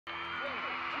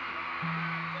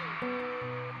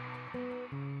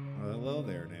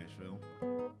Hello there, Nashville.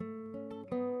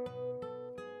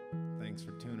 Thanks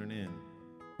for tuning in.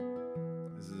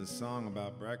 This is a song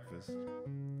about breakfast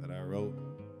that I wrote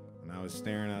when I was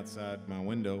staring outside my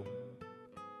window.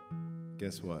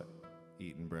 Guess what?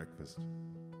 Eating breakfast.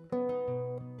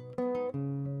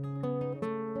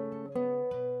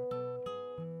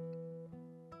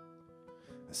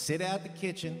 I sit out the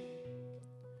kitchen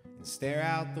and stare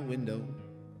out the window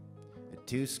at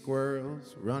two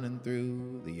squirrels running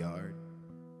through the yard.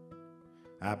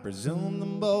 I presume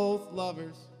them both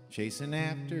lovers chasing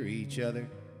after each other,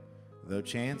 though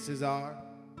chances are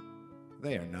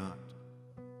they are not.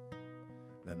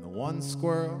 Then the one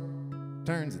squirrel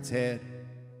turns its head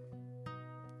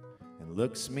and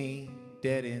looks me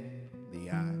dead in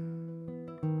the eye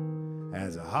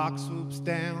as a hawk swoops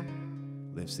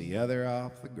down, lifts the other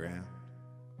off the ground,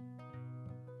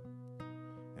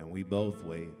 and we both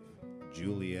wave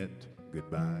Juliet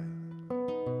goodbye.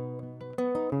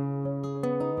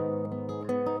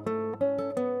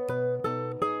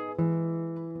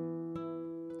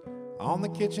 On the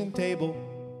kitchen table,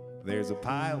 there's a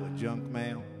pile of junk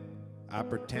mail. I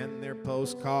pretend they're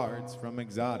postcards from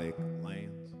exotic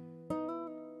lands.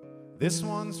 This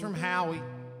one's from Howie,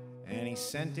 and he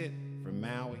sent it from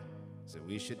Maui. Said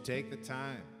we should take the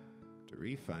time to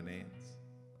refinance.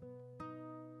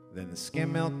 Then the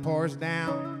skim milk pours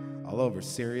down all over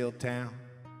Cereal Town.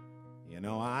 You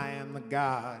know I am the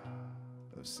god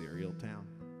of Cereal Town.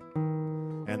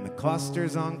 And the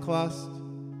clusters unclust,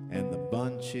 and the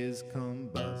bunches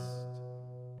combust,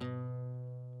 and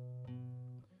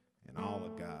all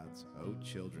of God's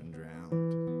children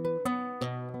drowned.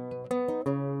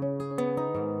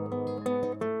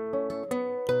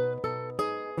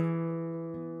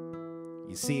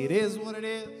 You see, it is what it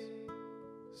is,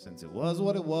 since it was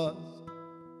what it was.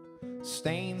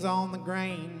 Stains on the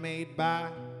grain made by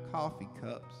coffee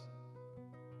cups.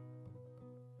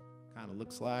 Kind of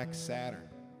looks like Saturn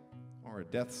or a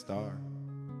Death Star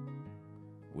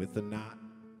with a knot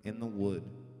in the wood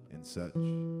and such.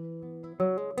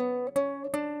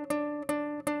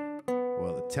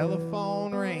 Well, the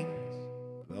telephone rings,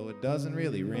 though it doesn't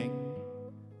really ring.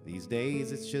 These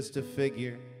days it's just a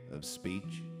figure of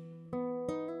speech.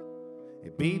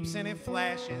 It beeps and it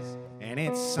flashes, and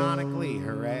it sonically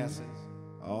harasses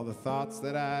all the thoughts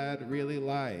that I'd really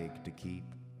like to keep.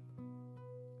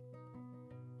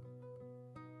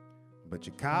 But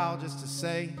you call just to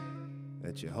say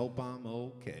that you hope I'm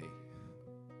okay.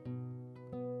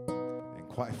 And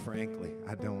quite frankly,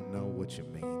 I don't know what you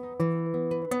mean.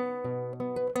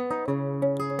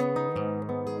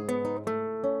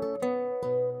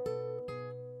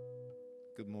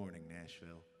 Good morning,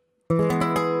 Nashville.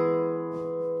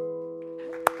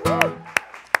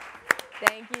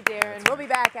 Thank you, Darrin. We'll be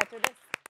back after this.